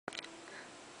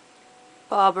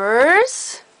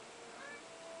Bobbers,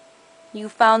 you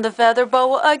found the feather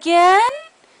boa again?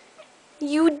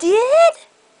 You did?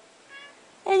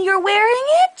 And you're wearing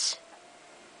it?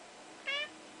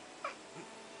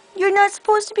 You're not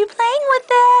supposed to be playing with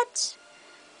that.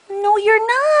 No, you're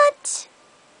not.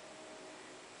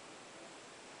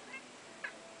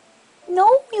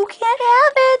 No, you can't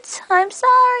have it. I'm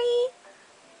sorry.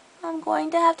 I'm going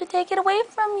to have to take it away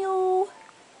from you.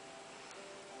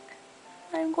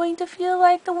 I'm going to feel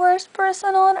like the worst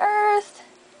person on earth.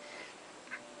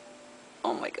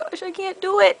 Oh my gosh, I can't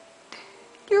do it.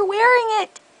 You're wearing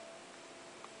it.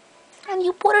 And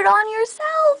you put it on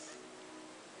yourself.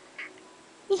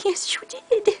 Yes, you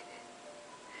did.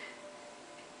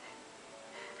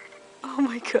 Oh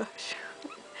my gosh.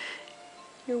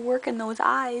 You're working those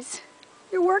eyes.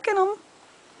 You're working them.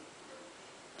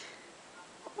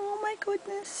 Oh my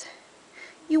goodness.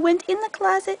 You went in the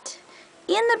closet,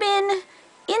 in the bin,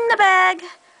 in the bag,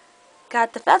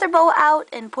 got the feather boa out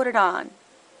and put it on.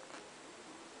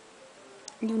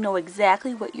 You know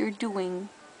exactly what you're doing.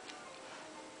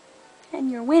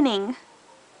 And you're winning.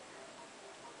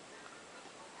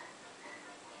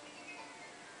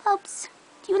 Oops.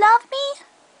 Do you love me?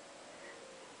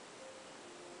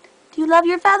 Do you love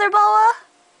your feather boa?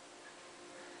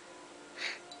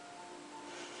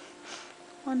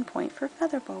 1 point for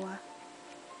feather boa.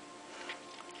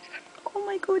 Oh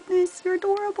my goodness, you're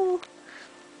adorable.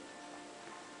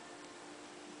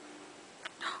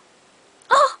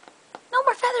 Oh, no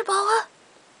more feather boa.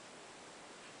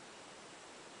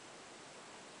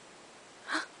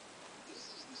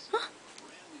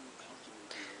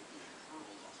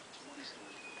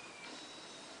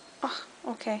 Oh,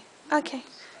 okay. Okay.